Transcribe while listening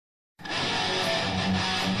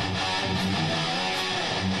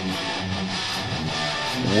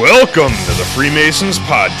Welcome to the Freemasons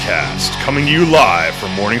Podcast, coming to you live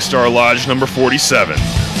from Morningstar Lodge number 47.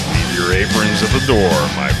 Leave your aprons at the door,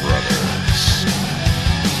 my brothers.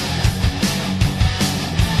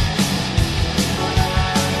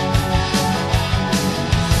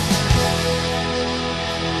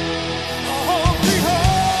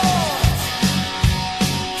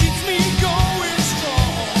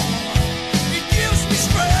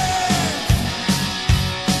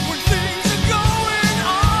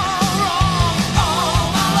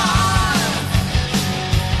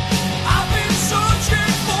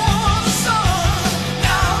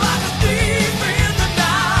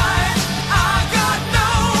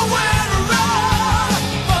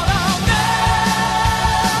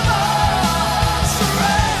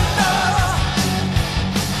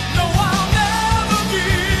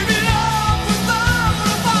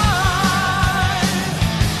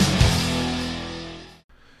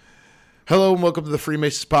 Hello and welcome to the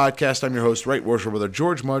Freemasons Podcast. I'm your host, Right Worshipful Brother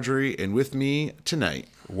George Marjorie, and with me tonight,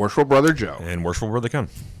 Worshipful Brother Joe. And Worshipful Brother Ken.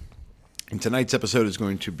 And tonight's episode is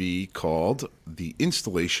going to be called The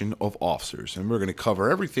Installation of Officers. And we're going to cover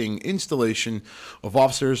everything installation of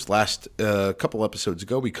officers. Last couple episodes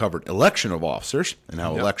ago, we covered election of officers and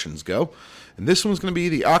how elections go. And this one's going to be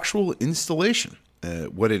the actual installation,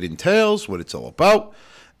 what it entails, what it's all about,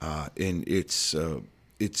 and it's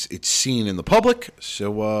seen in the public.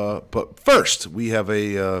 So, but first we have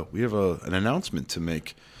an announcement to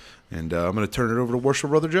make, and I'm going to turn it over to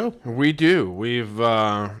Worshipful Brother Joe. We do.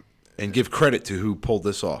 And give credit to who pulled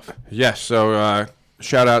this off. Yes. So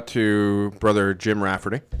shout out to Brother Jim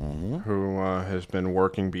Rafferty, who has been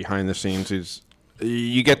working behind the scenes.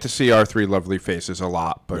 You get to see our three lovely faces a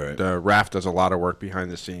lot, but Raf does a lot of work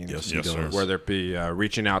behind the scenes. Yes, he does. Whether it be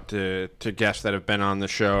reaching out to guests that have been on the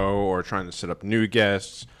show or trying to set up new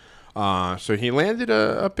guests. So he landed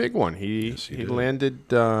a big one. He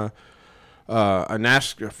landed a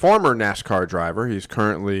former NASCAR driver. He's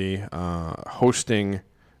currently hosting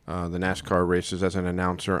the NASCAR races as an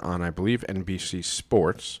announcer on, I believe, NBC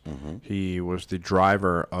Sports. He was the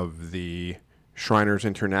driver of the Shriners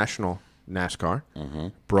International NASCAR.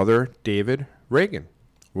 Brother David Reagan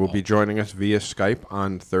will be joining us via Skype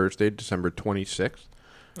on Thursday, December 26th.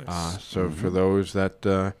 Nice. So for those that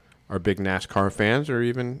are big NASCAR fans or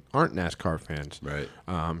even aren't NASCAR fans,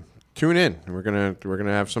 tune in. We're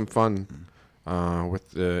gonna have some fun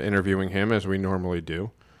with interviewing him as we normally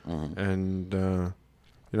do, and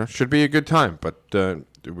should be a good time. But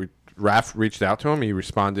Raf reached out to him. He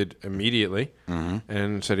responded immediately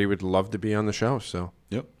and said he would love to be on the show. So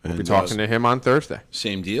we'll be talking to him on Thursday.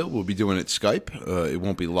 Same deal. We'll be doing it Skype. It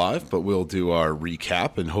won't be live, but we'll do our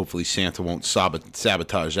recap, and hopefully Santa won't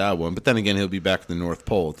sabotage that one. But then again, he'll be back at the North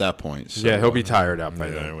Pole at that point. So, yeah, he'll be tired out by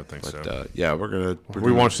then. I would think so.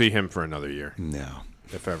 We won't see him for another year. No.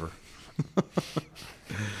 If ever.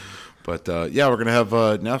 But, we're going to have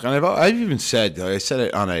now. I've even said, I said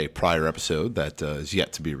it on a prior episode that is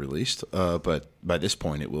yet to be released, but by this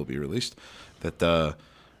point it will be released, that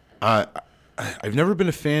I've never been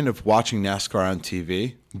a fan of watching NASCAR on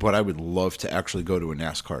TV, but I would love to actually go to a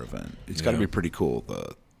NASCAR event. It's got to be pretty cool,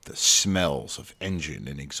 the smells of engine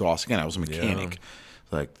and exhaust. Again, I was a mechanic.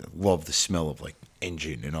 I love the smell of,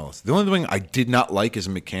 engine and all this. The only thing I did not like as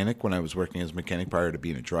a mechanic when I was working as a mechanic prior to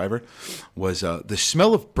being a driver was the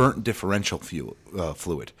smell of burnt differential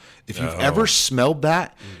fluid. If you've ever smelled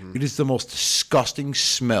that, it is the most disgusting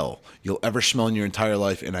smell you'll ever smell in your entire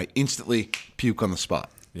life, and I instantly puke on the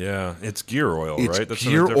spot. Yeah, it's gear oil, it's right? That's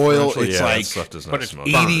gear oil. It's that stuff does not it's smell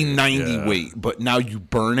 80, 90 weight, but now you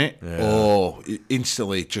burn it. It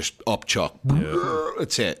instantly just up chuck.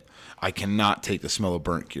 That's it. I cannot take the smell of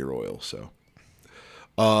burnt gear oil. So,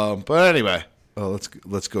 but anyway,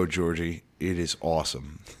 let's go, Georgie. It is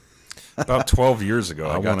awesome. About 12 years ago,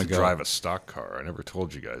 I got to drive a stock car. I never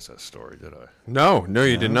told you guys that story, did I? No,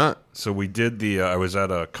 you did not. So we did I was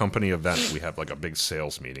at a company event. We have a big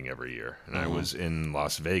sales meeting every year, and I was in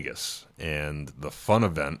Las Vegas. And the fun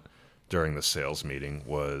event during the sales meeting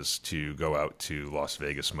was to go out to Las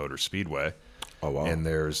Vegas Motor Speedway. Oh, wow. And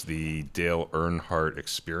there's the Dale Earnhardt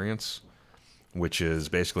Experience, which is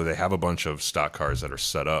basically they have a bunch of stock cars that are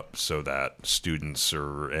set up so that students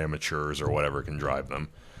or amateurs or whatever can drive them.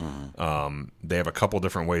 They have a couple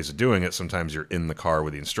different ways of doing it. Sometimes you're in the car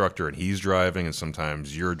with the instructor and he's driving, and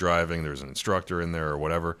sometimes you're driving. There's an instructor in there or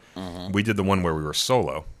whatever. We did the one where we were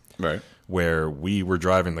solo, right? Where we were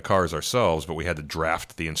driving the cars ourselves, but we had to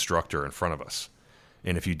draft the instructor in front of us.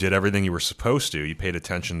 And if you did everything you were supposed to, you paid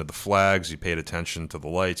attention to the flags, you paid attention to the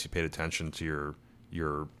lights, you paid attention to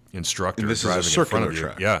your instructor and this driving is a circular in front of you.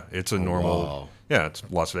 Track. Yeah, it's a normal. Wow. Yeah, it's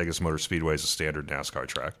Las Vegas Motor Speedway is a standard NASCAR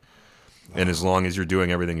track. And as long as you're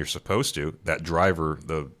doing everything you're supposed to, that driver,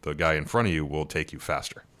 the guy in front of you, will take you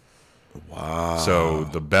faster. Wow. So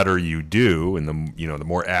the better you do, and the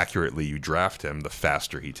more accurately you draft him, the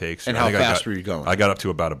faster he takes you. And I how think fast were you going? I got up to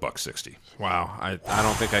about $1.60. Wow, I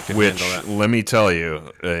don't think I can Which, handle that. let me tell you,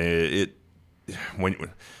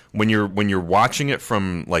 when you're watching it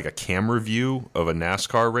from like a camera view of a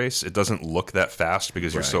NASCAR race, it doesn't look that fast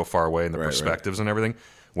because you're so far away in the perspectives and everything.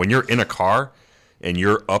 When you're in a car and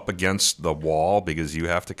you're up against the wall because you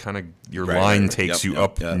have to kind of your line takes you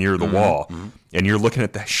up near the wall, and you're looking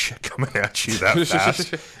at that shit coming at you that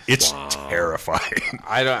fast, it's terrifying.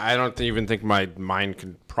 I don't even think my mind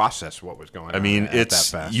can process what was going on. I mean, that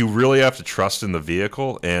it's fast. you really have to trust in the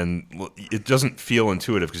vehicle, and it doesn't feel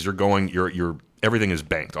intuitive because you're everything is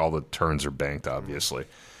banked. All the turns are banked, obviously,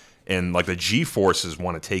 and like the G forces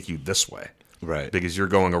want to take you this way. Right. Because you're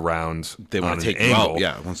going around They on want to an take you angle, out.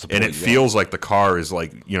 Yeah, it wants to and pull it you feels like the car is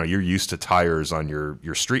like, you're used to tires on your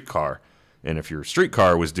street car. And if your street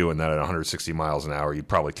car was doing that at 160 miles an hour, you'd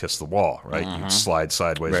probably kiss the wall, right? You'd slide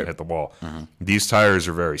sideways and hit the wall. These tires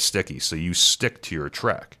are very sticky, so you stick to your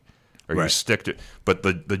track. Or you stick to, but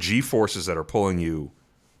the G-forces that are pulling you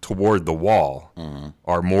toward the wall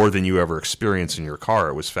are more than you ever experience in your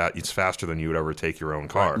car. It's faster than you would ever take your own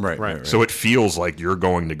car. Right. So it feels like you're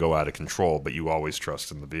going to go out of control, but you always trust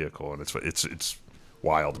in the vehicle, and it's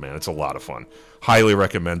wild, man. It's a lot of fun. Highly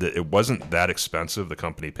recommend it. It wasn't that expensive. The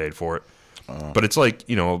company paid for it, but it's like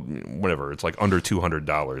whatever. It's like under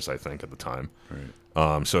 $200, I think, at the time.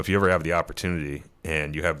 Right. So if you ever have the opportunity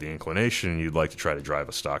and you have the inclination, and you'd like to try to drive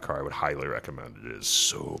a stock car, I would highly recommend it. It is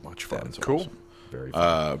so much fun. That's cool. awesome. Very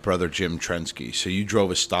fun. Brother Jim Trensky. So you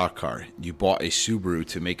drove a stock car. You bought a Subaru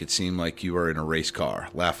to make it seem like you were in a race car.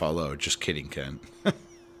 Laugh out loud. Just kidding, Ken.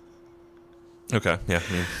 Okay,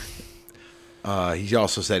 yeah. He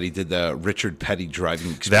also said he did the Richard Petty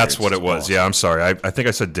driving experience. That's what as it was. well. Yeah, I'm sorry. I think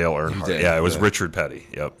I said Dale Earnhardt. did, Yeah, it was yeah. Richard Petty.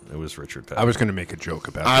 Yep, it was Richard Petty. I was going to make a joke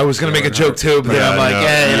about. I was going to make a joke too, but then I'm like,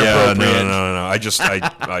 inappropriate.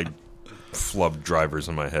 No. I flubbed drivers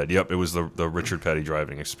in my head. Yep, it was the Richard Petty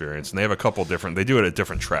driving experience, and they have a couple different. They do it at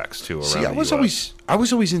different tracks too. Around See, I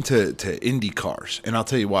was always into Indy cars, and I'll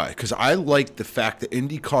tell you why. Because I liked the fact that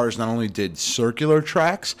Indy cars not only did circular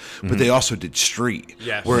tracks, but they also did street.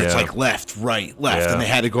 Yes. Where it's Yeah. like left, right, left, Yeah. and they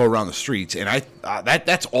had to go around the streets. And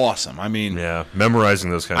that's awesome. I mean, Yeah, memorizing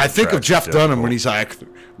those kinds. I of think of tracks Jeff is Dunham difficult. when he's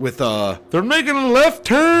like, they're making a left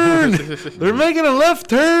turn. They're making a left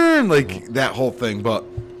turn, like that whole thing. But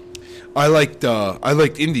I liked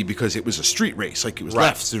Indy because it was a street race, like it was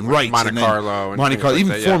lefts and rights, Monte and then Carlo and Monte things Carlo, like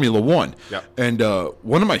even that, yeah. Formula One. Yep. And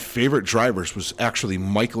one of my favorite drivers was actually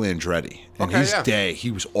Michael Andretti. In Okay, his yeah. day,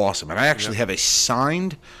 he was awesome, and I actually have a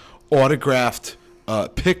signed, autographed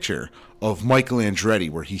picture of Michael Andretti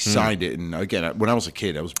where he signed it. And again, when I was a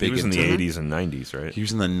kid, I was big He was in into the 80s and 90s, right? He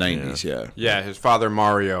was in the 90s, yeah. Yeah, his father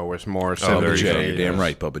Mario was more. Bubba there you J, go. you're damn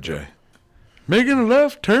right, Bubba J. Making a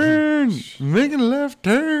left turn, making a left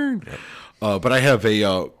turn. But I have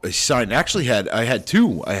a sign. Actually, I had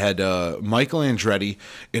two. I had Michael Andretti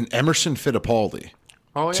and Emerson Fittipaldi.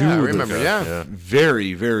 Oh Two yeah, I of the remember. Yeah. Yeah.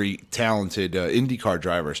 Very, very talented IndyCar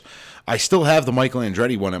drivers. I still have the Michael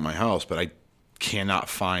Andretti one at my house, but I cannot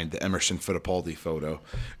find the Emerson Fittipaldi photo,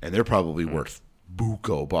 and they're probably worth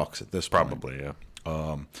buco bucks at this point. Probably,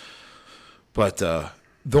 yeah. But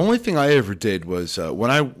the only thing I ever did was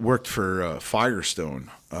when I worked for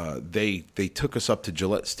Firestone, they took us up to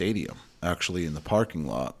Gillette Stadium, actually in the parking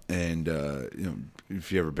lot. And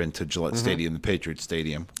if you ever been to Gillette Stadium, the Patriots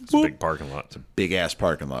Stadium, It's a big parking lot. big ass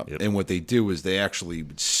parking lot. Yep. And what they do is they actually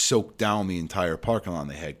would soak down the entire parking lot.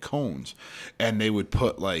 And they had cones, and they would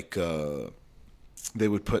put like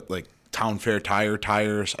Town Fair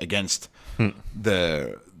tires against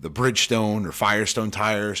the Bridgestone or Firestone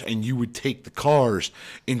tires, and you would take the cars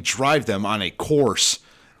and drive them on a course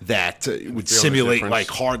that would simulate difference. like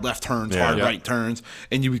hard left turns, Yeah. hard Yeah. right turns,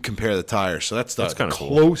 and you would compare the tires. So that's the kinda cool.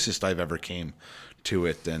 closest I've ever came to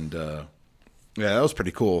it, and yeah, that was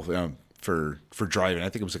pretty cool for driving. I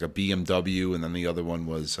think it was like a BMW, and then the other one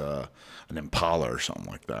was an Impala or something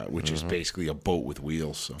like that, which is basically a boat with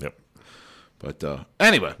wheels. So. Yep. But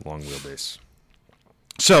anyway, Long wheelbase.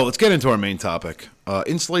 so let's get into our main topic: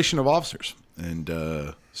 installation of officers. And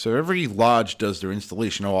so every lodge does their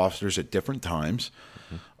installation of officers at different times.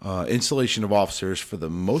 Installation of officers, for the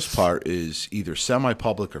most part, is either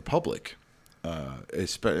semi-public or public.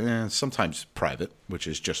 Sometimes private, which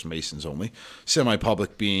is just Masons only.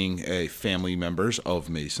 Semi-public being a family members of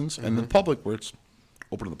Masons, and then public where it's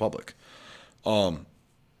open to the public.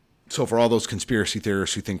 So for all those conspiracy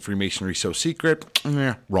theorists who think Freemasonry is so secret,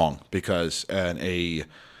 wrong, because a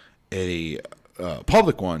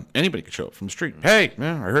public one, anybody could show up from the street. Hey, I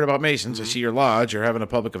heard about Masons. I see your lodge. You're having a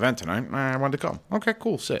public event tonight. I wanted to come. Okay,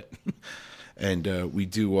 cool. Sit. And we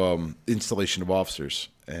do installation of officers.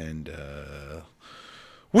 And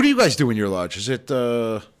what do you guys do in your lodge? Is it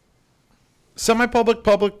semi-public,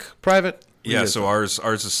 public, private? Yeah, so ours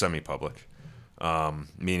is semi-public,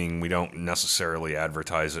 meaning we don't necessarily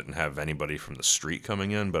advertise it and have anybody from the street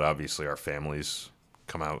coming in, but obviously our families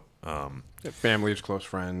come out. Families, close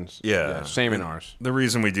friends. Yeah. Same in ours. The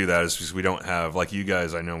reason we do that is because we don't have, like you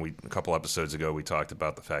guys, I know a couple episodes ago we talked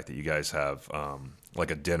about the fact that you guys have like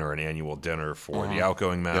a dinner, an annual dinner for the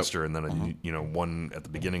outgoing master, and then one at the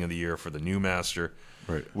beginning of the year for the new master.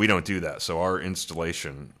 Right. We don't do that. So our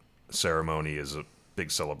installation ceremony is a big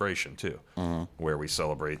celebration too, where we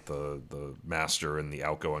celebrate the master and the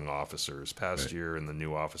outgoing officers past year and the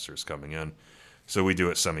new officers coming in. So we do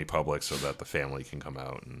it semi-public so that the family can come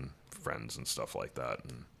out and friends and stuff like that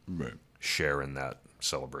and share in that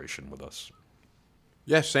celebration with us.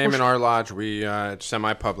 Yeah, same in our lodge. We it's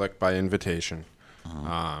semi-public by invitation.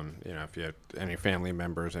 If you have any family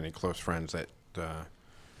members, any close friends that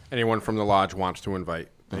anyone from the lodge wants to invite,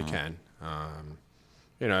 they can.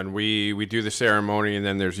 And we do the ceremony, and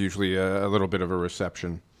then there's usually a little bit of a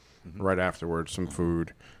reception right afterwards, some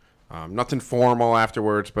food. Nothing formal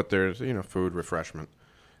afterwards, but there's, food, refreshment,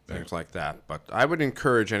 things like that. But I would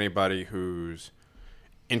encourage anybody who's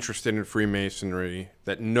interested in Freemasonry,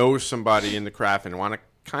 that knows somebody in the craft and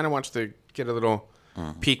wants to get a little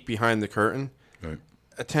peek behind the curtain,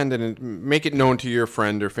 attend it and make it known to your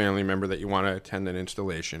friend or family member that you want to attend an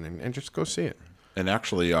installation and just go see it. And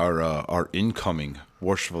actually, our incoming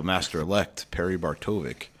Worshipful Master-elect, Perry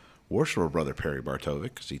Bartovic, Worshipful Brother Perry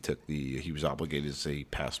Bartovic, because he was obligated as a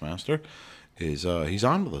past master, he's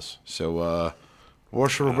on with us. So,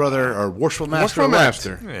 Worshipful Brother, or Worshipful Master. Worshipful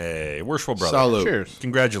Master. Hey, worshipful brother. Salute. Cheers.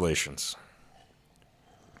 Congratulations.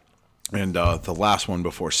 And the last one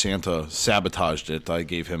before Santa sabotaged it, I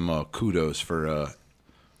gave him kudos for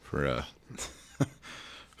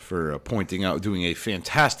pointing out, doing a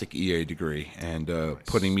fantastic EA degree and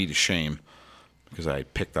putting me to shame because I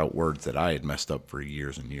picked out words that I had messed up for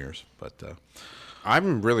years and years. But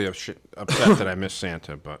I'm really upset that I missed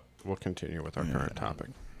Santa, but we'll continue with our current topic.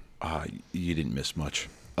 You didn't miss much.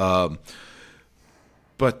 But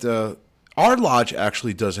our lodge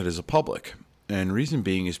actually does it as a public. And reason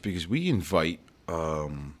being is because we invite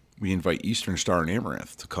Eastern Star and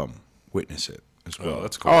Amaranth to come witness it as well. Oh,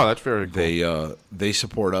 that's cool. Oh, that's very cool. They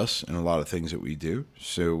support us in a lot of things that we do.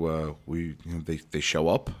 So they show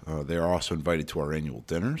up. They're also invited to our annual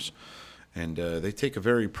dinners, and they take a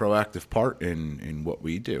very proactive part in what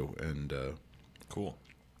we do. And Cool.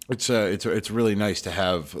 It's really nice to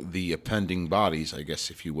have the appending bodies, I guess,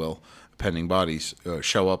 if you will,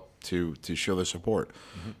 show up to show their support.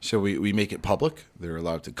 So we make it public. They're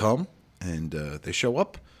allowed to come, and they show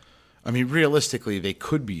up. I mean, realistically, they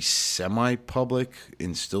could be semi-public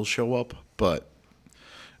and still show up, but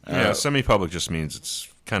semi-public just means it's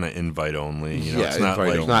kind of invite only. It's invite not like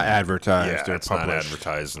only. It's not advertised or it's published. not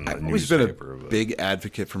advertised in the I've always been a newspaper. big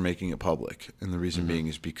advocate for making it public, and the reason being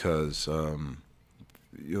is because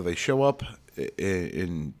they show up,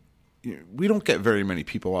 and we don't get very many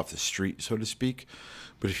people off the street, so to speak.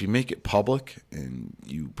 But if you make it public and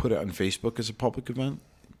you put it on Facebook as a public event,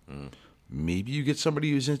 maybe you get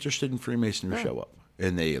somebody who's interested in Freemasonry show up,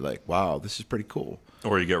 and they like, wow, this is pretty cool.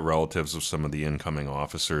 Or you get relatives of some of the incoming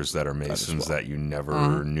officers that are Masons that you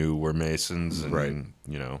never knew were Masons. And,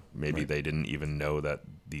 maybe they didn't even know that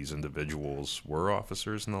these individuals were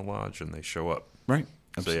officers in the lodge, and they show up. Right.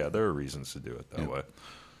 So, yeah, there are reasons to do it that way.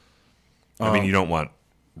 I mean, you don't want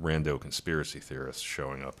rando conspiracy theorists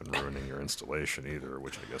showing up and ruining your installation either,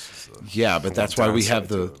 which I guess is but that's why we have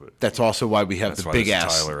that's also why we have the big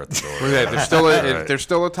ass. Tyler at the door. There's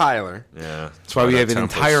still a Tyler. Yeah, That's why we have an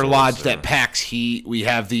Templar entire sword lodge there. that packs heat. We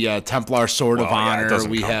have the Templar Sword of Well, yeah, it Honor. doesn't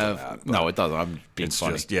We come to have that, no, it doesn't. I'm being It's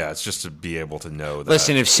funny. it's just to be able to know that.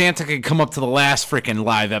 Listen, if Santa could come up to the last freaking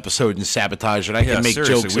live episode and sabotage it, I can make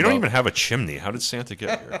seriously, jokes. we don't about- even have a chimney. How did Santa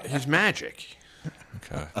get here? He's magic.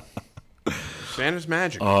 Okay. Santa's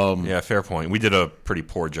magic. Yeah, fair point. We did a pretty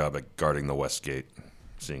poor job at guarding the West Gate,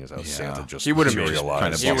 seeing as how Santa just He would've made it.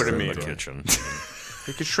 materialized He would've in made the it. kitchen.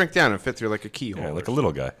 He could shrink down and fit through like a keyhole. Yeah, like a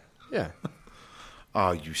little guy. Yeah.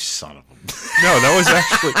 Oh, you son of a! No,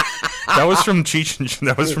 that was from Cheech and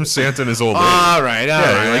that was from Santa in his old age. All right, all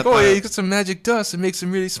Yeah, right. you're like, oh, yeah, he got some magic dust. It makes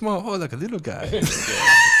him really small. Oh, like a little guy.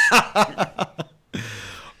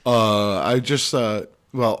 I just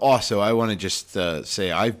also I want to just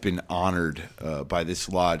say I've been honored by this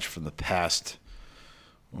lodge for the past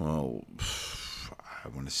I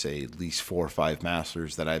want to say at least 4 or 5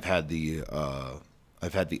 masters that I've had the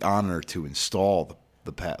honor to install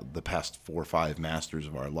the past 4 or 5 masters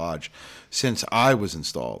of our lodge since I was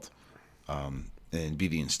installed, and be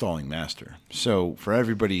the installing master. So for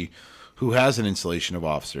everybody who has an installation of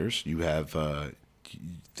officers, you have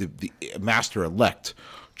the master elect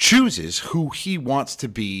chooses who he wants to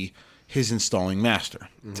be his installing master.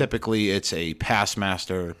 Mm-hmm. Typically, it's a past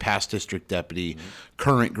master, past district deputy,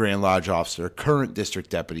 current Grand Lodge officer, current district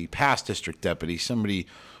deputy, past district deputy, somebody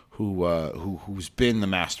who's been the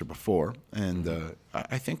master before. And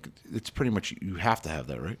I think it's pretty much, you have to have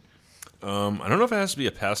that, right? I don't know if it has to be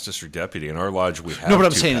a past district deputy. In our lodge, we have No, but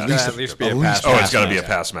I'm 2 saying past at least be a past Oh, it's got to be a master.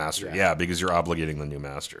 past master. Yeah, because you're obligating the new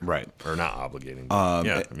master. Right. Or not obligating. But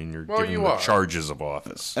yeah, I mean, you're giving you them the are. charges of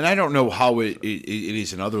office. And I don't know how it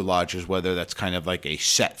is in other lodges, whether that's kind of like a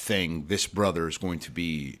set thing. This brother is going to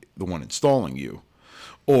be the one installing you.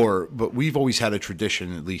 But we've always had a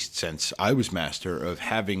tradition, at least since I was master, of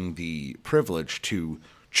having the privilege to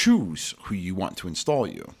choose who you want to install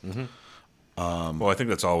you. Mm-hmm. Well, I think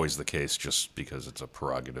that's always the case just because it's a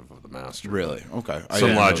prerogative of the master. Really? Okay. I Some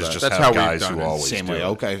didn't know lodges that. just That's have how we've guys done who it. always Same do way. it.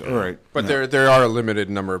 Okay. All right. But there are a limited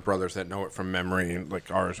number of brothers that know it from memory, and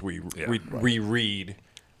like ours, we reread,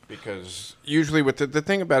 because usually with the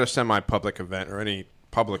thing about a semi-public event or any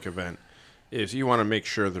public event is you want to make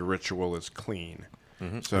sure the ritual is clean.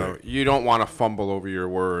 So you don't want to fumble over your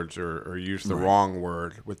words or use the wrong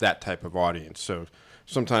word with that type of audience. So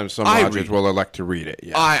sometimes some I lodges read will elect to read it.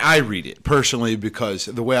 Yeah. I read it personally because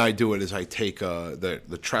the way I do it is I take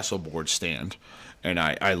the trestle board stand and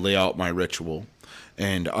I lay out my ritual,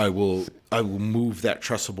 and I will move that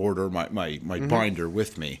trestle board or my binder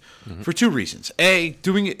with me for 2 reasons. A,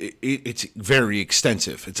 doing it's very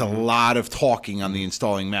extensive. It's a lot of talking on the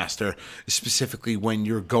installing master, specifically when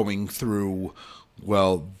you're going through,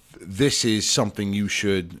 well, this is something you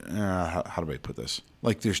should, how do I put this?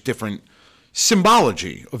 Like there's different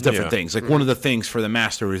symbology of different things. Like one of the things for the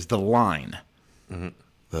master is the line.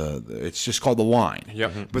 It's just called the line.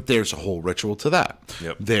 Yep. But there's a whole ritual to that.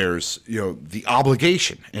 Yep. There's the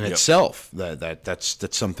obligation in itself. That's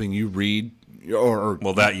something you read or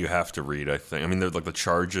Well, that you have to read, I think. I mean, there's like the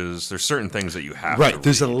charges. There's certain things that you have right. to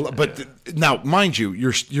There's read. Now, mind you,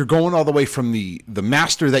 you're going all the way from the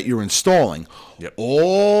master that you're installing, Yep.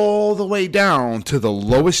 all the way down to the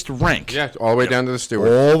lowest rank. Yeah, all the way down to the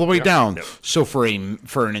steward. All the way down. Yep. So for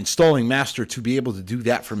an installing master to be able to do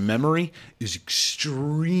that from memory is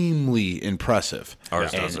extremely impressive.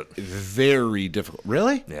 Ours and does it. very difficult.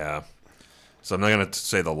 Really? Yeah. So I'm not going to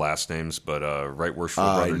say the last names, but Right Worshipful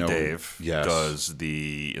Brother know. Dave Yes. does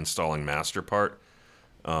the installing master part,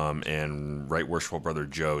 and Right Worshipful Brother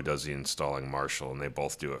Joe does the installing marshal, and they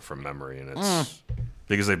both do it from memory, and it's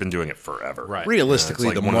because they've been doing it forever. Right. Realistically,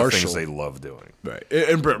 It's like the one marshal. of the things they love doing. Right.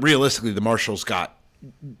 And realistically, the marshal's got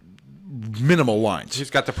minimal lines.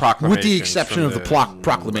 He's got the proclamation. With the exception of the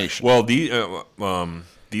proclamation. Well,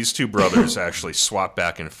 these 2 brothers actually swap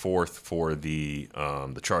back and forth for the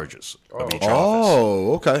charges of each office.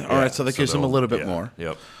 Oh, okay. All right. So that gives them a they'll- little bit yeah, more.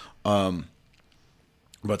 Yep.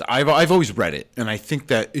 But I've always read it, and I think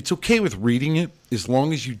that it's okay with reading it as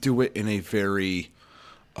long as you do it in a very,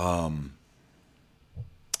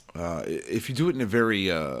 if you do it in a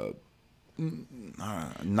very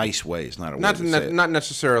nice way, is not a way to say it. Not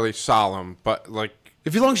necessarily solemn, but like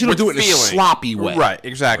If as long as you don't with do it in a feeling. sloppy way, Right?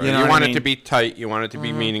 Exactly. You know You, what want I it mean? to be tight. You want it to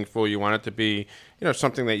be meaningful. You want it to be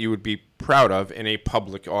something that you would be proud of in a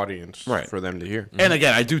public audience Right. for them to hear. And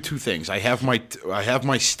again, I do 2 things. I have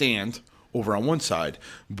my stand over on one side,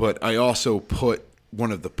 but I also put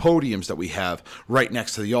one of the podiums that we have right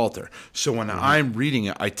next to the altar. So when I'm reading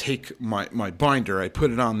it, I take my binder, I put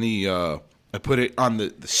it on the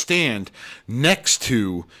stand next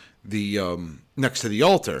to the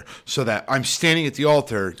altar, so that I'm standing at the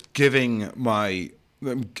altar giving my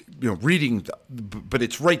reading, but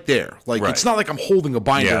it's right there. Like Right. it's not like I'm holding a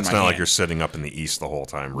binder. Yeah, in it's my not hand. like you're sitting up in the east the whole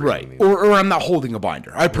time reading. Right. these. Or I'm not holding a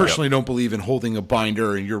binder. I personally don't believe in holding a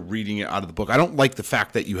binder and you're reading it out of the book. I don't like the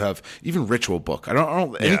fact that you have even ritual book. I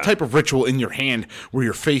don't any Yeah. type of ritual in your hand where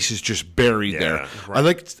your face is just buried there.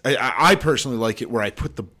 I personally like it where I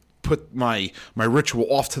put my ritual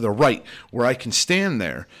off to the right, where I can stand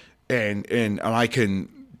there and I can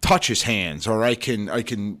touch his hands, or I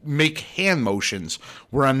can make hand motions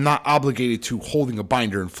where I'm not obligated to holding a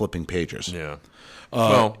binder and flipping pages. Yeah.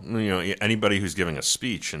 Well, anybody who's giving a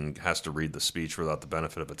speech and has to read the speech without the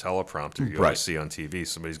benefit of a teleprompter, you Right. always see on TV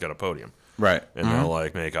somebody's got a podium. Right. And they'll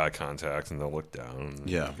like make eye contact and they'll look down and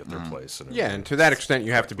Yeah. get their place. And Yeah, and to that extent,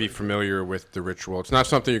 you have to be familiar with the ritual. It's not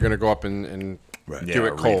something you're going to go up and Right. do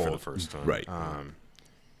it read cold. for the first time. Right.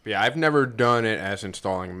 Yeah, I've never done it as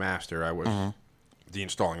installing master. I was the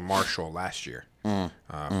installing marshal last year for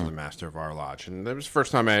the master of our lodge, and that was the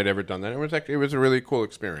first time I had ever done that. It was a really cool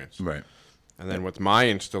experience. Right. And then with my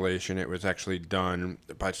installation, it was actually done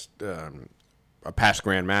by a past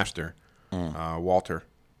Grand Master, Walter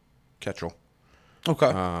Ketchel,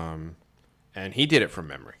 Okay. and he did it from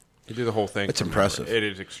memory. He did the whole thing. It's from impressive. memory.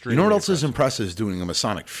 It is extremely. You know what else is impressive is doing a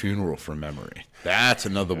Masonic funeral from memory. That's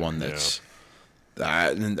another one that's.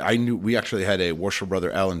 And I knew we actually had a Worship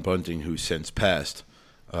Brother Alan Bunting who's since passed.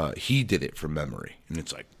 He did it from memory, and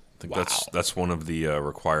it's like, I think wow. that's one of the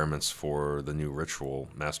requirements for the new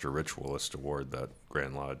Master Ritualist Award that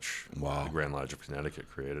Grand Lodge, the Grand Lodge of Connecticut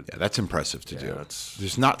created. Yeah, that's impressive to do. It's-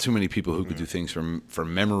 There's not too many people who could do things from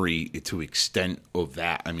memory to extent of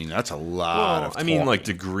that. I mean, that's a lot of. I mean, talking. like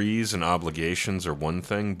degrees and obligations are one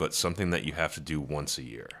thing, but something that you have to do once a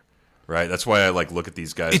year, right? That's why I look at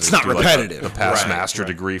these guys. It's that not do, repetitive. The past Right, master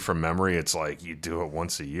degree from memory, it's like you do it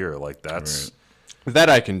once a year. Like that's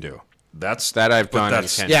that I can do. that I've but done.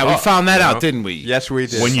 that's- and yeah, we found that you out, know? didn't we? Yes, we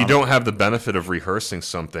did. When you don't have the benefit of rehearsing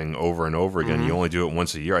something over and over again, you only do it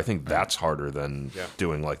once a year. I think that's harder than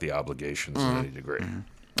doing like the obligations in any degree.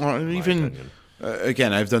 Well, and even opinion.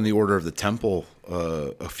 again, I've done the Order of the Temple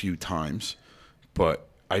a few times, but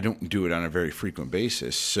I don't do it on a very frequent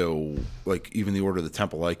basis. So, like even the Order of the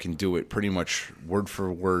Temple, I can do it pretty much word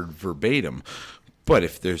for word, verbatim. But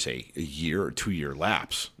if there's a year or 2 year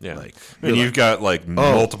lapse, Yeah, like and you're you've got like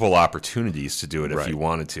multiple opportunities to do it if Right. you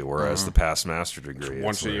wanted to. Whereas the past master degree, it's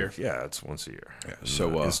once a year. Yeah, it's once a year. Yeah,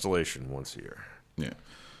 so, installation once a year.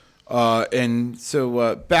 Yeah. And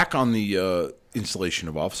so back on the installation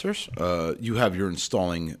of officers, you have your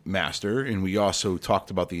installing master, and we also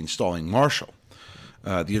talked about the installing marshal.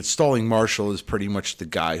 The installing marshal is pretty much the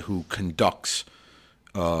guy who conducts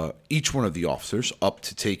each one of the officers up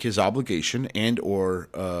to take his obligation and or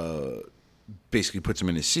basically puts him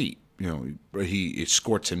in his seat. You know, he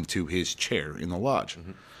escorts him to his chair in the lodge.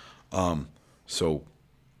 So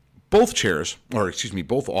both chairs, or excuse me,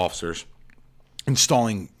 both officers,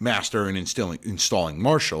 installing master and installing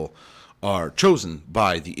marshal, are chosen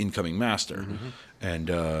by the incoming master. And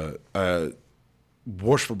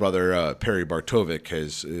Worshipful Brother Perry Bartovic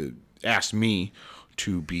has asked me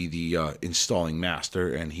to be the installing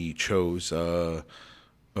master, and he chose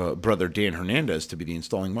Brother Dan Hernandez to be the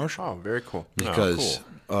installing marshal. Oh, very cool. Because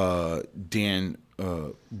Brother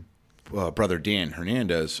Dan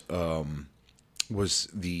Hernandez was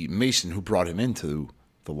the Mason who brought him into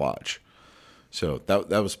the lodge. So that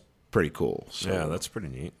was pretty cool. So, Yeah, that's pretty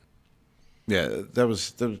neat. yeah, that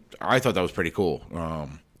was I thought that was pretty cool.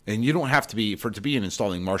 And you don't have to be to be an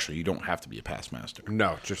installing marshal. You don't have to be a past master.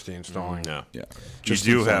 No, just the installing. No. Yeah, You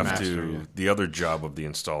do install have master, to. yeah. The other job of the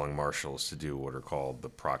installing marshal is to do what are called the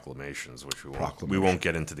proclamations, which we won't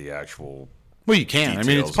get into the actual. Well, you can. I mean,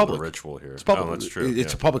 details it's of public. the ritual here. It's public. Oh, that's true.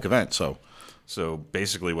 It's yeah. a public event, so So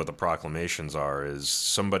basically, what the proclamations are is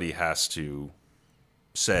somebody has to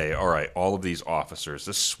say, all right, all of these officers,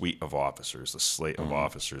 this suite of officers, the slate of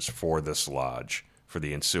officers for this lodge for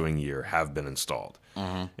the ensuing year have been installed.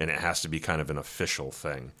 And it has to be kind of an official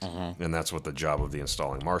thing. And that's what the job of the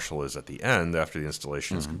installing marshal is at the end, after the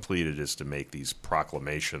installation is completed, is to make these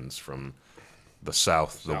proclamations from the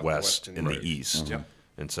south, the west, and the east.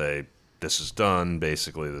 And say, this is done,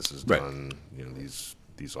 basically, this is Right. done, you know,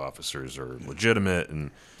 these officers are legitimate,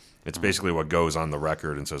 and it's basically what goes on the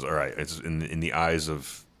record and says, all right, it's in the eyes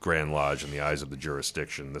of Grand Lodge, in the eyes of the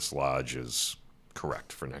jurisdiction, this lodge is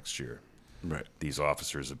correct for next year. right. These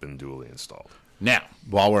officers have been duly installed. Now,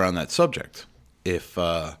 while we're on that subject, if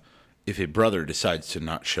a brother decides to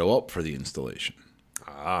not show up for the installation,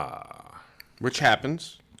 Which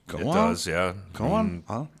happens. It does, yeah. Go on.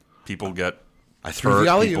 Huh? People get I threw hurt, the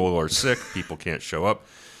alley-oop. people are sick, people can't show up.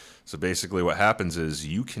 So basically what happens is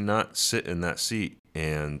you cannot sit in that seat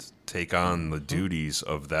and take on the duties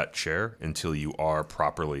of that chair until you are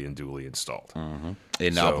properly and duly installed.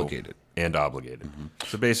 And obligated. And obligated.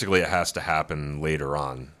 So basically it has to happen later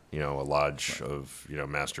on. You know, a lodge of, you know,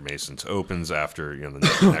 Master Masons opens after, you know,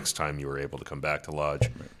 the next time you were able to come back to lodge.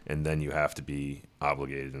 And then you have to be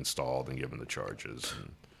obligated, installed, and given the charges.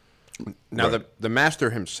 And Now, the master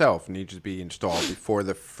himself needs to be installed before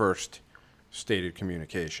the first stated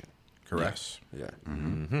communication. Correct?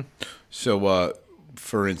 Yeah. So,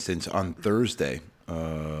 for instance, on Thursday,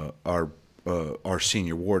 our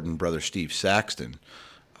senior warden, Brother Steve Saxton,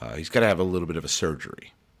 he's got to have a little bit of a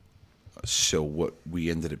surgery. So what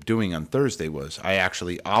we ended up doing on Thursday was I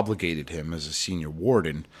actually obligated him as a senior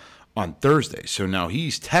warden on Thursday. So now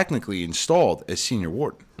he's technically installed as senior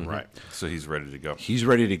warden. Right. so he's ready to go. He's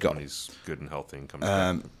ready to go. He's good and healthy and coming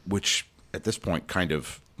back. Which at this point, kind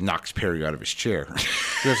of knocks Perry out of his chair. I was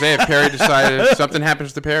going to say, if Perry decided something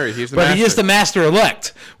happens to Perry, he's the master. But he is the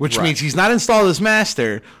master-elect, which Right. means he's not installed as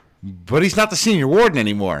master, but he's not the senior warden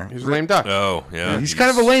anymore. He's a lame duck. Oh, yeah. He's kind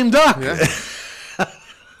of a lame duck. Yeah.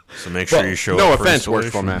 So make sure you show No up for offense,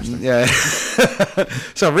 installation. worshipful master. Yeah.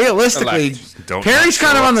 So realistically, Elect. Don't Perry's not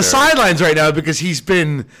kind of show on up the there. sidelines right now because he's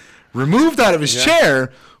been removed out of his Yeah.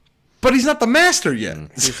 chair, but he's not the master yet.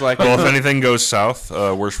 He's like, Well, if anything goes south,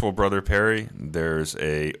 worshipful brother Perry, there's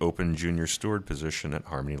a open junior steward position at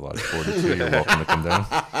Harmony Lodge 42. You're welcome to come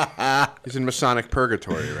down. he's in Masonic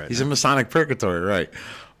purgatory right He's now. in Masonic purgatory, right?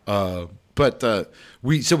 But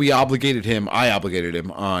we obligated him. I obligated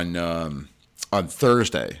him on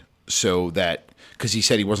Thursday, so that because he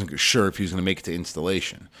said he wasn't sure if he was going to make it to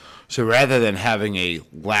installation. So rather than having a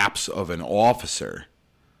lapse of an officer,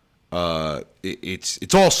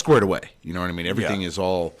 it's all squared away. You know what I mean? Everything Yeah. is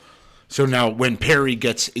all. So now, when Perry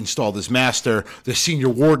gets installed as master, the senior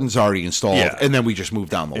warden's already installed, Yeah. and then we just move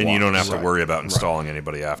down the line. And you don't have to Right. worry about installing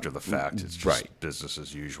anybody after the fact. It's just Right. business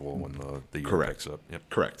as usual when the year Correct. picks up. Yep.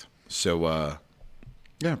 Correct. So,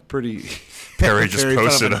 yeah, pretty. Perry just Perry put up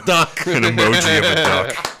posted a duck. an emoji of a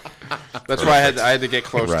duck. That's why I had to get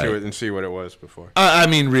close Right. to it and see what it was before. I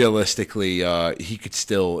mean, realistically, he could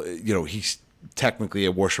still, he's technically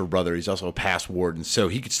a worshipful brother. He's also a past warden, so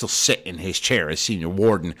he could still sit in his chair as senior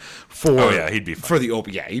warden for. Oh, yeah, he'd be fine. for the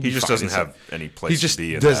open. Yeah, he'd He be just fine. doesn't have any place He just to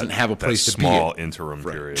be in doesn't that, have a place that to be small in. interim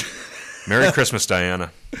period. Merry Christmas,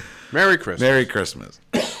 Diana. Merry Christmas. Merry Christmas.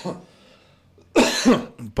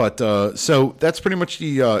 But so that's pretty much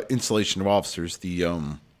the installation of officers.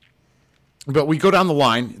 But we go down the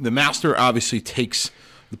line. The master obviously takes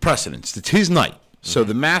the precedence. It's his night. So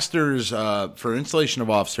the master's for installation of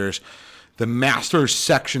officers, the master's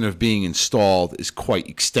section of being installed is quite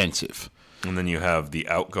extensive. And then you have the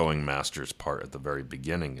outgoing master's part at the very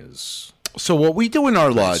beginning is So what we do in our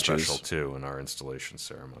pretty lodges, special too in our installation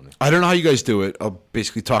ceremony. I don't know how you guys do it. I'll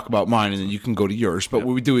basically talk about mine, and then you can go to yours. But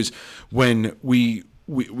what we do is when we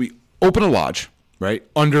open a lodge, right,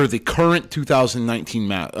 under the current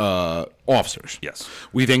 2019 officers. Yes.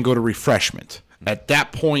 We then go to refreshment. At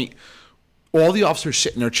that point, all the officers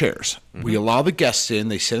sit in their chairs. We allow the guests in.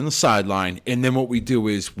 They sit on the sideline, and then what we do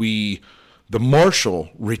is the marshal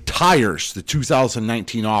retires the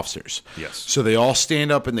 2019 officers. Yes. So they all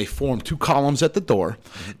stand up and they form two columns at the door,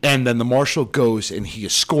 and then the marshal goes and he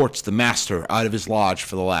escorts the master out of his lodge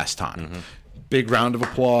for the last time. Big round of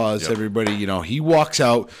applause, everybody. He walks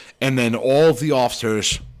out, and then all of the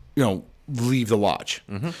officers, leave the lodge.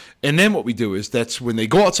 And then what we do is that's when they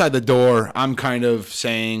go outside the door, I'm kind of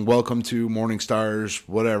saying, welcome to Morning Stars,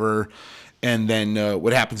 whatever. And then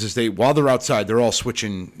what happens is while they're outside, they're all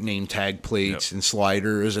switching name tag plates and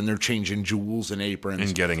sliders, and they're changing jewels and aprons.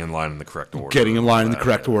 And getting in line in the correct order. Getting in line in the That,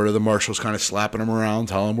 correct yeah. order. The marshal's kind of slapping them around,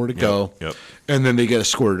 telling them where to go. Yep. And then they get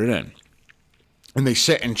escorted in. And they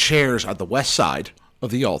sit in chairs at the west side of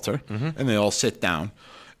the altar, and they all sit down.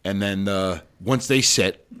 And then once they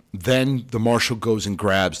sit, then the marshal goes and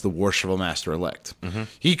grabs the worshipful master-elect.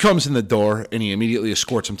 He comes in the door, and he immediately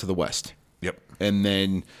escorts him to the west. Yep. And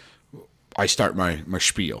then I start my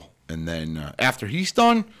spiel. And then after he's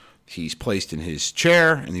done, he's placed in his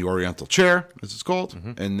chair, in the Oriental chair, as it's called.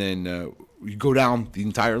 And then you go down the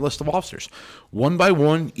entire list of officers. One by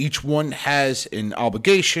one, each one has an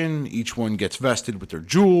obligation. Each one gets vested with their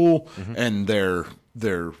jewel and their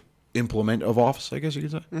implement of office, I guess you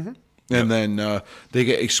could say. And then they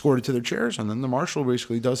get escorted to their chairs, and then the marshal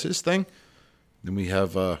basically does his thing. Then we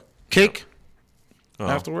have cake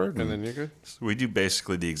afterward. And then you're good. We do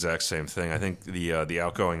basically the exact same thing. I think the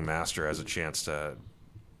outgoing master has a chance to,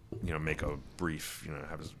 make a brief,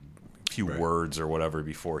 have a few words or whatever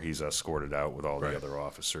before he's escorted out with all the other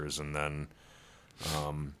officers, and then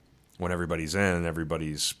when everybody's in and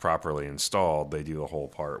everybody's properly installed, they do the whole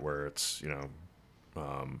part where it's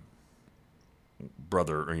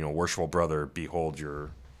brother, or worshipful brother, behold your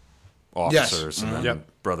officers, and then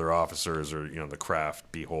brother officers, or the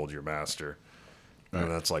craft, behold your master. And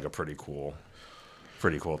that's like a pretty cool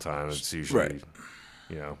time. It's usually,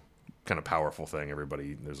 kind of powerful thing.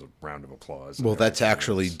 Everybody, there's a round of applause. Well, that's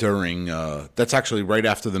actually that's actually right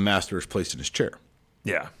after the master is placed in his chair.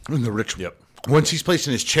 Yeah. In the ritual. Yep. Once he's placed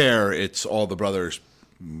in his chair, it's all the brothers,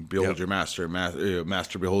 behold Yep. your master,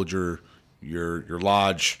 master, behold your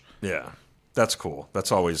lodge. Yeah. That's cool.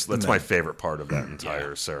 That's my favorite part of that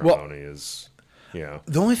entire ceremony is, The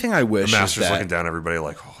only thing I wish the is master's that looking down at everybody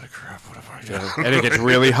like, holy crap, what have I done? And it gets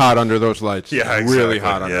really hot under those lights. Yeah, Really exactly.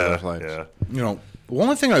 hot under Yeah, those lights. Yeah. the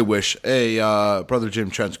only thing I wish, Brother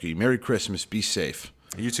Jim Chensky, Merry Christmas, be safe.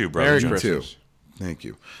 You too, brother. Merry Jim. Christmas. Too. Thank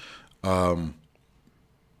you.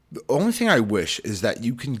 The only thing I wish is that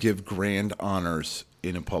you can give grand honors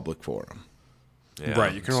in a public forum. Yeah,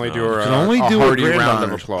 Right, you can only so- do You can only do a hearty grand round of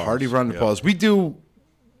honors, applause. hearty round of applause. We do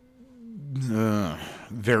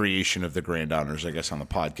variation of the grand honors, I guess, on the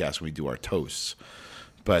podcast when we do our toasts.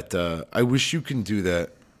 But I wish you can do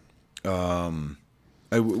that.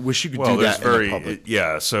 I wish you could Well, do there's that in the public.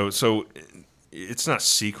 yeah. So it's not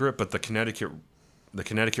secret, but the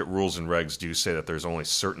Connecticut rules and regs do say that there's only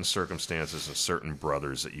certain circumstances and certain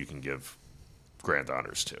brothers that you can give grand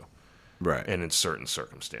honors to, Right. and in certain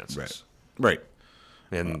circumstances. Right.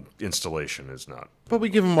 And installation is not. But we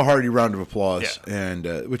give them a hearty round of applause, Yeah.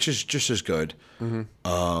 and which is just as good.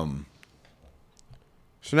 So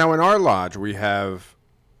now in our lodge, we have,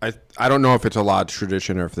 I don't know if it's a lodge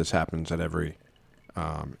tradition or if this happens at every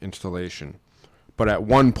installation, but at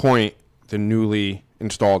one point, the newly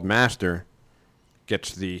installed master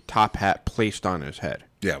gets the top hat placed on his head.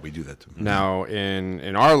 Yeah, we do that too. Now,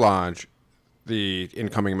 in our lodge, the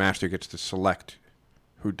incoming master gets to select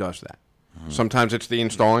who does that. Sometimes it's the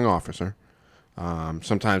installing officer.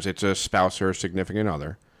 Sometimes it's a spouse or a significant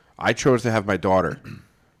other. I chose to have my daughter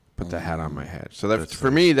put the hat on my head. So that, for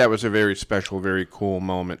me, that was a very special, very cool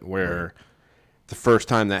moment where the first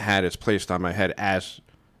time that hat is placed on my head as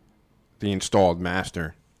the installed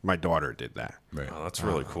master, my daughter did that. Right. Oh, that's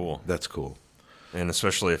really cool. That's cool. And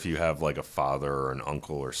especially if you have like a father or an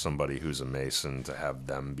uncle or somebody who's a Mason, to have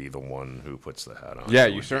them be the one who puts the hat on. Yeah, It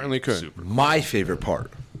you would certainly be could. super- My favorite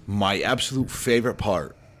part, my absolute favorite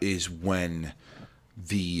part, is when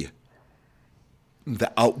the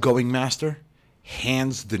outgoing master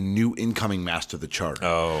hands the new incoming master the charter.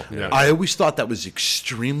 Oh, yeah. I always thought that was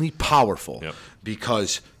extremely powerful Yep.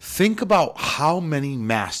 because think about how many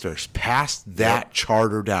masters passed that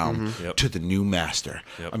charter down Yep. to the new master.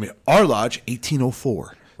 Yep. I mean, our lodge,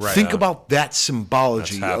 1804. Right. Think Yeah. about that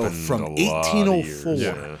symbology That's of happened from a lot of 1804. years,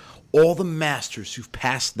 yeah. All the masters who've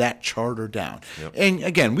passed that charter down. Yep. And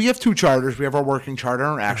again, we have two charters. We have our working charter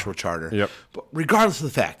and our actual charter. Yep. But regardless of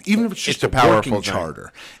the fact, even if it's just It's a a powerful working thing.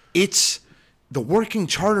 charter, it's the working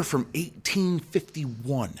charter from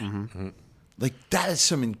 1851. Mm-hmm. Like, that is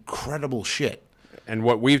some incredible shit. And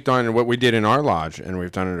what we've done, and what we did in our lodge, and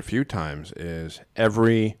we've done it a few times, is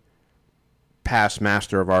every past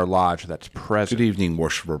master of our lodge that's present. Good evening,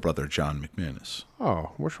 worshipful brother John McManus.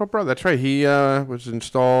 Oh, worshipful brother. That's right. He was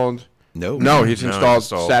installed. No. No, he's No, installed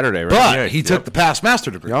installed. Saturday, right? But Yeah, he yep. took the past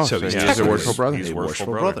master degree. Oh, so so he's he is a technically worshipful brother. He's a He's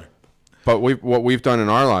worshipful worshipful brother. But what we've done in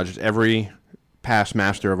our lodge is every past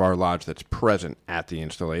master of our lodge that's present at the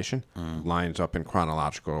installation lines up in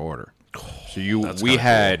chronological order. So we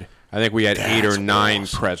had, I think we had 8 or That's 9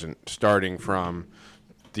 awesome. present, starting from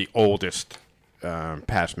the oldest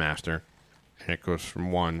past master, and it goes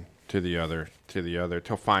from one to the other,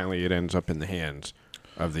 till finally it ends up in the hands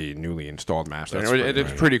of the newly installed master. That's And pretty it's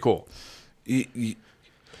neat. pretty cool.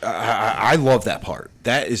 I love that part.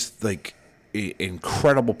 That is like an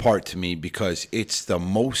incredible part to me because it's the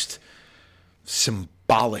most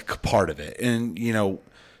symbolic part of it. And, you know,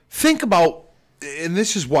 think about, and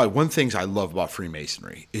this is why one of the things I love about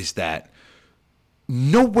Freemasonry is that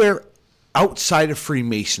nowhere outside of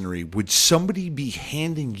Freemasonry would somebody be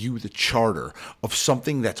handing you the charter of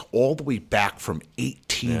something that's all the way back from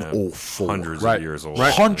 1804. Hundreds Right. of years old.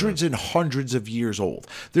 Hundreds and hundreds of years old.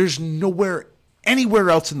 There's nowhere anywhere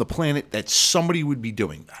else in the planet that somebody would be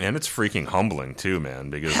doing that. And it's freaking humbling too, man.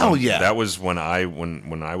 Because Hell yeah. that was when I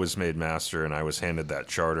was made master and I was handed that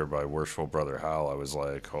charter by worshipful brother Hal. I was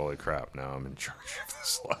like, holy crap! Now I'm in charge of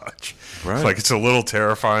this lodge. Right. Like, it's a little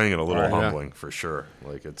terrifying and a little Right, yeah. humbling for sure.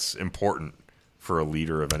 Like, it's important for a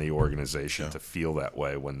leader of any organization to feel that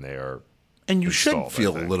way when they are. And you should installed, I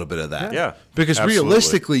feel a think. little bit of that. Yeah, Because absolutely.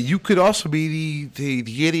 realistically, you could also be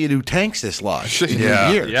the idiot who tanks this lodge in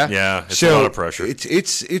Yeah, your year. yeah. Yeah, it's So a lot of pressure. It's But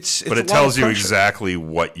a it lot tells of you pressure. exactly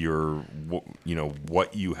what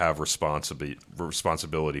what you have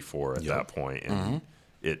responsibility for at that point, and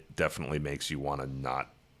it definitely makes you want to not,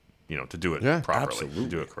 to do it Yeah, properly, to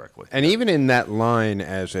do it correctly. And even in that line,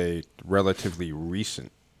 as a relatively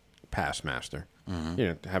recent past master,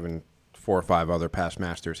 having 4 or 5 other past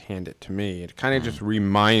masters hand it to me, it kind of just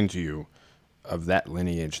reminds you of that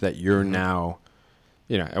lineage that you're now,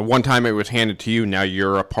 at one time it was handed to you, now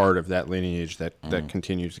you're a part of that lineage that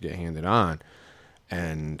continues to get handed on.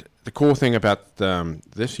 And the cool thing about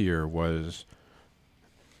this year was,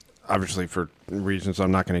 obviously for reasons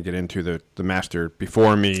I'm not going to get into, the master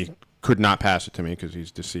before me could not pass it to me because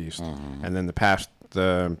he's deceased. And then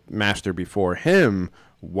the master before him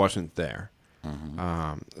wasn't there.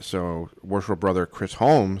 So worshipful brother Chris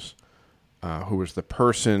Holmes who was the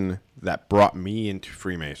person that brought me into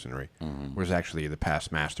Freemasonry, was actually the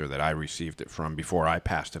past master that I received it from before I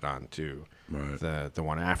passed it on to the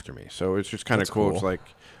one after me. So it's just kind of cool. It's like,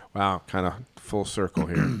 wow, kind of full circle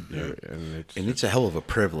here. And it's a hell of a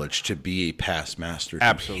privilege to be a past master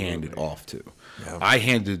to hand it off to. Yeah. I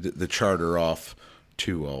handed the charter off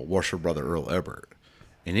to Worshipful Brother Earl Ebert,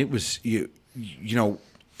 and it was you know.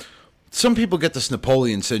 Some people get this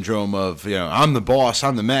Napoleon syndrome of, I'm the boss,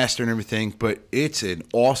 I'm the master and everything, but it's an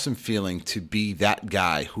awesome feeling to be that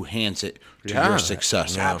guy who hands it to your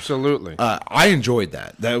successor. Absolutely. I enjoyed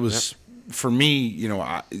that. That was, for me,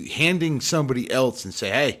 handing somebody else and say,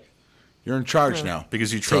 hey, you're in charge now.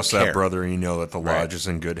 Because you trust that brother and you know that the lodge is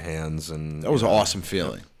in good hands. And that was an awesome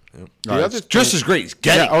feeling. Yep. The other just as great as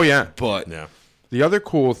getting. Oh, yeah. But the other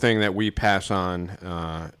cool thing that we pass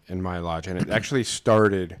on in my lodge, and it actually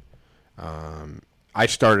started... I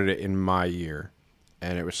started it in my year,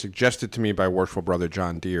 and it was suggested to me by Worshipful Brother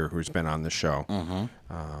John Deere, who's been on the show.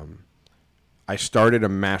 I started a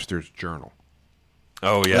master's journal.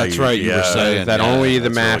 Oh, yeah. That's right. You were saying that only the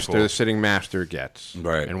that's master, really cool. the sitting master gets.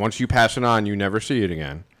 Right. And once you pass it on, you never see it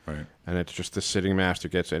again. Right. And it's just the sitting master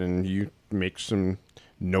gets it, and you make some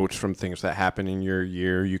notes from things that happen in your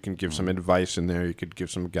year. You can give some advice in there. You could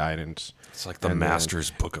give some guidance. It's like the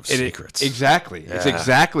master's book of secrets. Exactly. Yeah. It's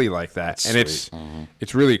exactly like that. That's and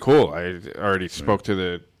it's really cool. I already spoke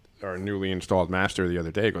to our newly installed master the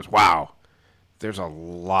other day. He goes, wow, there's a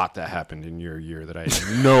lot that happened in your year that I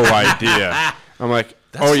had no idea. I'm like,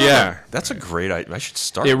 that's a great idea. I should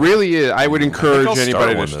start. It really is. I would encourage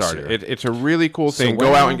anybody to start start it. It's a really cool thing. So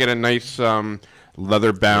Go out and get a nice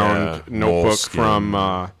leather-bound notebook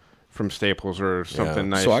moleskin. from Staples or something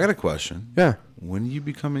nice. So I got a question. Yeah. When are you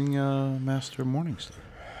becoming Master of Morningstar?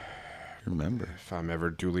 Remember. If I'm ever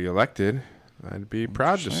duly elected, I'd be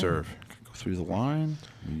proud to serve. Go through the line.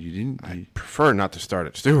 You didn't. I prefer not to start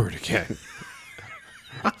at Steward again.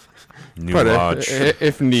 New But lodge.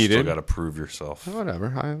 if needed, Still got to prove yourself.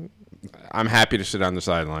 whatever. I'm happy to sit on the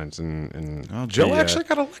sidelines and Oh, Joe be, actually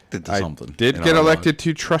got elected to I something. did in get our elected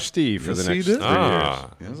to trustee for Yes, the he next 3 did. years.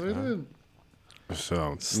 lodge. Yes, I did.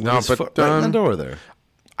 So No, no, but right in the door there.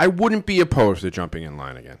 I wouldn't be opposed to jumping in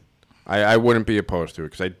line again. I wouldn't be opposed to it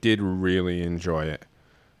because I did really enjoy it.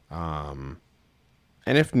 And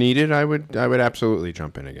if needed, I would absolutely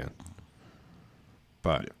jump in again.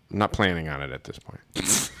 But I'm not planning on it at this point.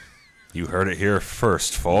 You heard it here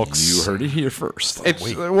first, folks. You heard it here first. It's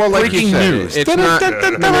well, like Breaking you said, news. it's not.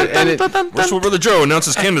 Worshipful Brother Joe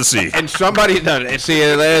announces candidacy. And somebody does it. See,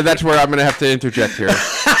 that's where I'm going to have to interject here,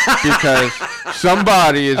 because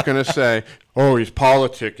somebody is going to say, "Oh, he's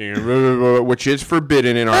politicking," which is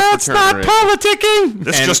forbidden in our fraternity. politicking.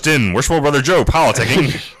 This just in. Worshipful Brother Joe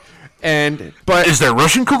politicking. But Is there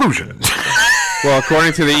Russian collusion? well,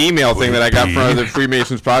 according to the email thing that I got from the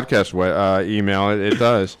Freemasons podcast email, it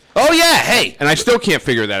does. Oh yeah. Hey. And I still can't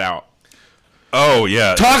figure that out. Oh,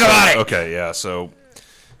 yeah. Talk about it. Okay, yeah. So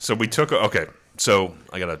we took... Okay, so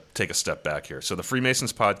I got to take a step back here. So the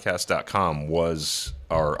FreemasonsPodcast.com was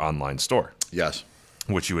our online store, Yes.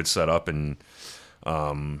 which you had set up, and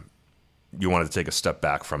you wanted to take a step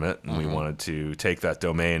back from it, and we wanted to take that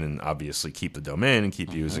domain and obviously keep the domain and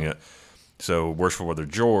keep using it. So Worshipful Brother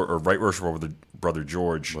George, or Right Worshipful Brother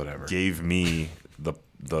George, gave me the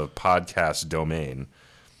podcast domain,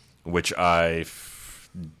 which I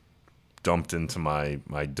dumped into my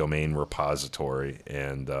domain repository,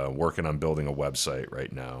 and working on building a website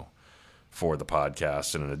right now for the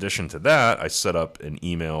podcast. And in addition to that, I set up an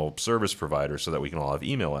email service provider so that we can all have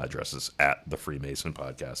email addresses at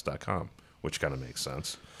thefreemasonpodcast.com, which kind of makes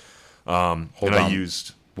sense. Hold on. I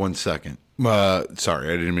used... 1 second. Sorry,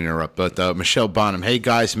 I didn't mean to interrupt, but Michelle Bonham. Hey,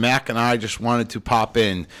 guys, Mac and I just wanted to pop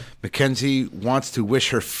in. Mackenzie wants to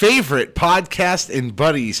wish her favorite podcast and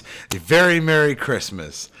buddies a very Merry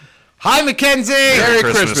Christmas. Hi, Mackenzie. Merry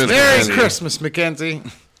Christmas, Merry Mackenzie. Christmas, Mackenzie.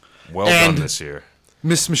 Well And- done this year.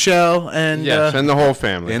 Miss Michelle and Yes, and the whole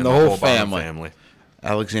family. and the whole Bonham family.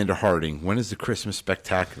 Alexander Harding. When is the Christmas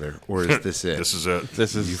spectacular, or is this it? This is it.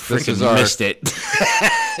 This is Freaking our. missed it.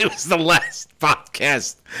 It was the last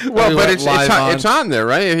podcast. Well, we but went it's live on. it's on there,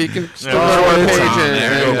 right? He can still Yeah, go to our it's page on and,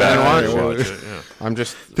 there. and, Go back and and watch watch it. it. Yeah. I'm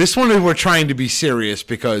just. This one we're trying to be serious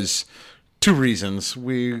because 2 reasons.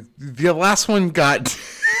 The last one got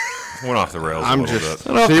Went off the rails a I'm little just.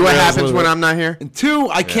 bit. off See the what rails a happens little when bit. I'm not here? and 2,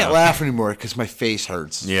 I can't Yeah. laugh anymore because my face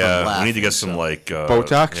hurts. Yeah, from we need to laughing, get some so. like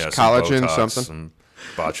Botox, some collagen, Botox, something. some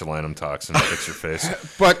botulinum toxin to fix your face.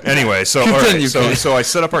 But Anyway, so all Continue, right, Ken. so I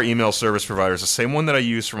set up our email service providers, the same one that I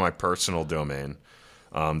use for my personal domain,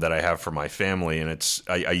 that I have for my family, and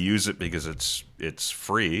I use it because it's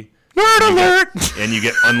free Nerd alert! And you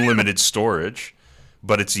get unlimited storage,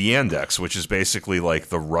 but it's Yandex, which is basically like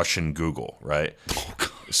the Russian Google, right?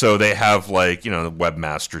 So they have like, the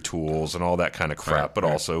webmaster tools and all that kind of crap, but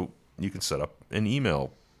also you can set up an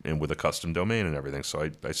email and with a custom domain and everything. So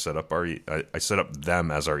I set up I set up them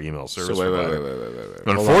as our email service provider.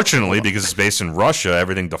 Wait. Unfortunately, because it's based in Russia,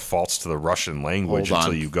 everything defaults to the Russian language Hold on.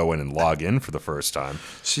 until you go in and log in for the first time.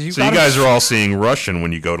 So you guys are all seeing Russian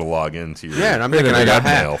when you go to log into your Yeah, and I'm thinking I got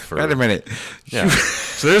mail hacked. for. Wait a minute. Yeah.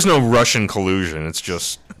 So there's no Russian collusion. It's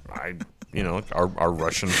just our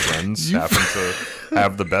Russian friends happen to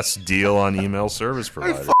have the best deal on email service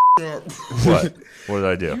provider. What? What did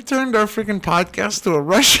I do? You turned our freaking podcast to a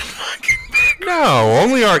Russian fucking. No,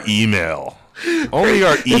 only our email. Only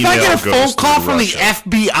our email. If I get a goes phone through call from the Russia.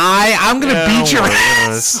 FBI, I'm gonna beat your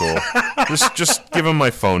ass. That's cool. Just give him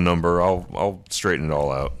my phone number. I'll straighten it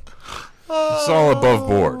all out. It's all above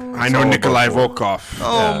board. I know Nikolai Volkov.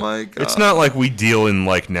 Oh my god! It's not like we deal in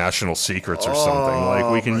like national secrets or something.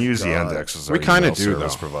 Like we can use Yandex as our We kinda email do,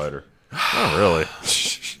 service though. provider. Oh, really?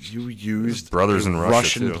 You used Brothers a in Russia,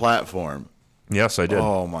 Russian too. platform. Yes, I did.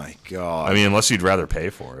 Oh my god! I mean, unless you'd rather pay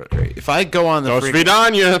for it. if I go on the До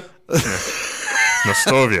свидания.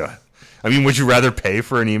 Nostovia. I mean, would you rather pay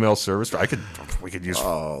for an email service? We could use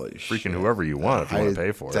Holy freaking whoever you want if you want to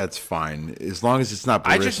pay for it. That's fine, as long as it's not. Burisma,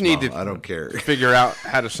 I just need to I don't care. figure out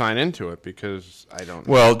how to sign into it because I don't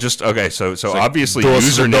know. Well, just okay. So obviously,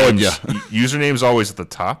 Dos username's always at the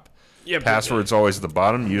top. Yeah, but- Password's always at the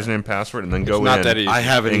bottom. Username, password, and then go not in. that easy. I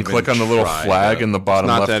haven't and even click on the little tried flag that. in the bottom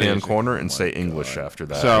not that left-hand easy. corner and say English after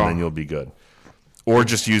that, So- and then you'll be good. Or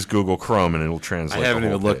just use Google Chrome and it'll I translate. haven't the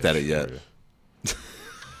whole even looked at page it yet. for you.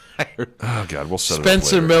 Oh God, we'll set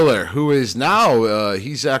Spencer it up later. Miller, who is now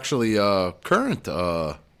he's actually current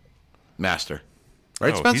master,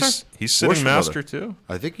 right? Oh, Spencer, he's sitting Worship master brother. too.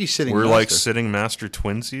 I think he's sitting. We're master. like sitting master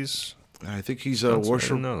twinsies. I think he's I worship.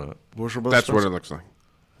 didn't know that. Worship. That's what it looks like.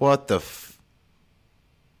 What the?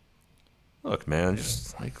 Look, man,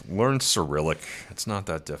 just like learn Cyrillic. It's not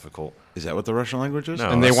that difficult. Is that what the Russian language is? No,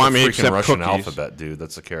 And they that's want the me to freaking accept Russian cookies. alphabet, dude.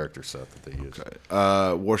 That's a character set that they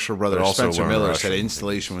use. Worship brother But also Spencer learn Miller Russian. said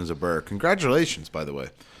installation was a burr. Congratulations, by the way.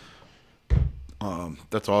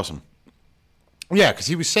 That's awesome. Yeah, because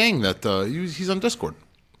he was saying that he's on Discord.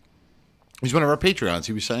 He's one of our Patreons.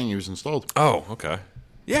 He was saying he was installed. Oh, okay.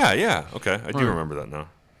 Yeah, okay. I do remember that now.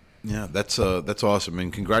 Yeah, that's awesome,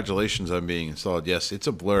 and congratulations on being installed. Yes, it's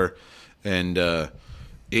a blur, and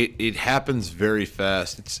it happens very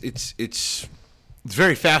fast. It's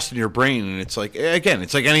very fast in your brain, and it's like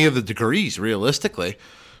it's like any of the degrees, realistically,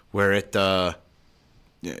 where it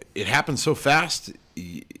happens so fast.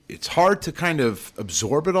 It's hard to kind of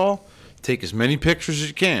absorb it all. Take as many pictures as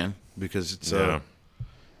you can because it's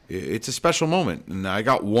it's a special moment. And I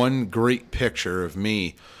got one great picture of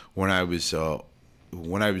me when I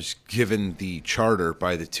was given the charter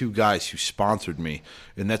by the two guys who sponsored me,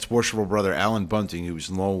 and that's worshipful brother Alan Bunting, who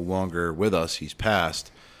is no longer with us. He's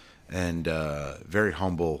passed, and very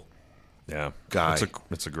humble Yeah, Guy.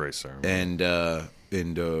 It's a great ceremony.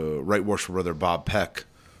 and right worshipful brother Bob Peck,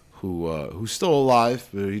 who's still alive.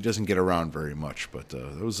 He doesn't get around very much, but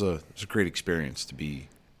it was a great experience to be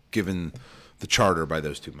given the charter by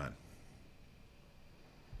those two men.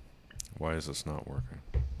 Why is this not working?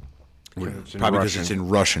 Probably because it's in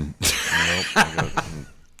Russian. Nope. I'm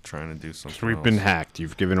trying to do something. We've else. been hacked.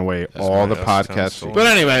 You've given away all the my S10 podcasts. sold. But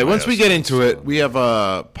anyway, My once we get S10 into it, sold. we have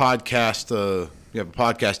a podcast. We have a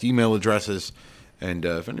podcast email addresses, and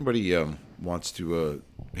if anybody wants to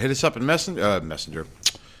hit us up in Messenger,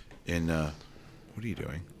 in what are you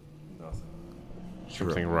doing?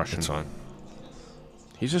 Something Russian. It's fine.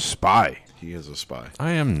 He's a spy. He is a spy.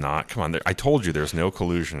 I am not. Come on. I told you there's no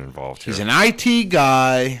collusion involved here. He's an IT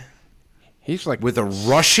guy He's like with a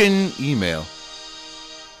Russian email.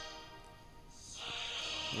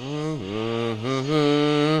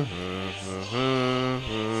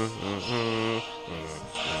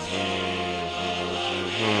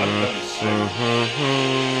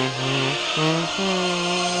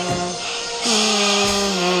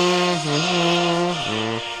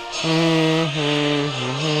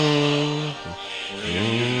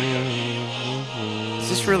 Is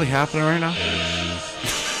this really happening right now?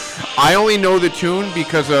 I only know the tune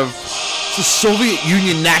because of It's the Soviet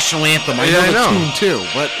Union national anthem. I Yeah, know I the know. tune too,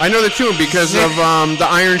 but I know the tune because of the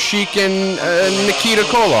Iron Sheik and Nikita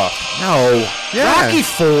Koloff. no. Yeah. Rocky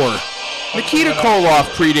IV. Nikita Koloff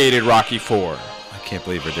predated Rocky IV. I can't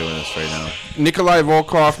believe we're doing this right now. Nikolai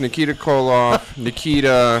Volkov, Nikita Koloff,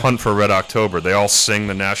 Nikita. Hunt for Red October. They all sing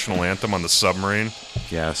the national anthem on the submarine,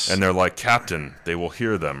 Yes. and they're like, "Captain, they will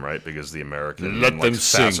hear them, right?" Because the American Let like, them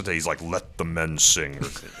sing. He's like, "Let the men sing."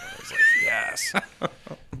 ass.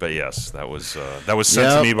 But yes, that was sent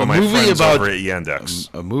to me by a my movie friends about- over at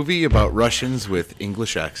Yandex. A movie about Russians with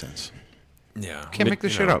English accents. Yeah, Can't make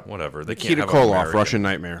this shit up. Whatever. They can't Nikita have Koloff, American. Russian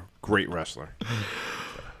Nightmare, great wrestler.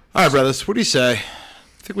 All right, brothers. What do you say? I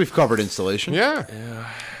think we've covered installation. Yeah.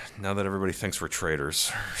 Now that everybody thinks we're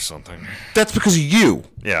traitors or something. That's because of you.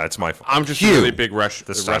 Yeah, it's my fault. I'm just You. a really big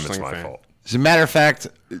This time wrestling it's my fan. fault. As a matter of fact,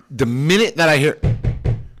 the minute that I hear,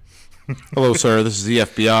 "Hello, sir, this is the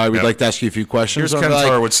FBI. We'd Yep. like to ask you a few questions." Here's I'm Ken like,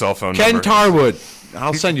 Tarwood's cell phone Ken number. Tarwood.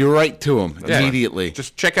 I'll send you right to him immediately.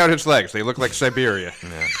 Just check out his legs. They look like Siberia.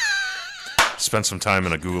 Spent some time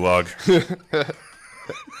in a gulag.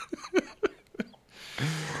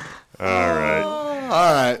 All right.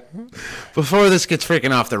 All right. Before this gets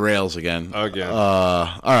freaking off the rails again. Again.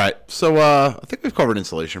 All right. So I think we've covered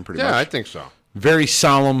installation pretty Yeah, I much. think so. Very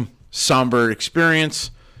solemn, somber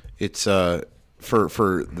experience. It's for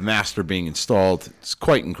the master being installed. It's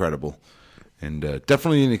quite incredible, and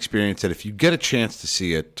definitely an experience that if you get a chance to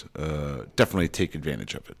see it, definitely take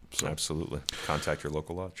advantage of it. So. Absolutely. Contact your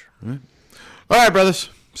local lodge. All right, brothers.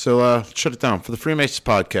 So shut it down. For the Freemasons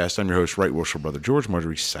podcast, I'm your host, Right Worshipful Brother George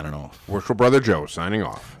Marjorie, signing off. Worshipful Brother Joe signing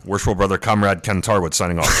off. Worshipful brother, comrade Ken Tarwood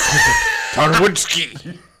signing off.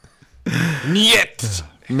 Tarwoodski. Niet.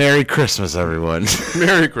 Merry Christmas, everyone.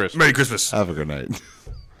 Merry Christmas. Merry Christmas. Have a good night.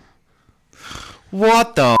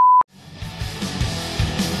 What the?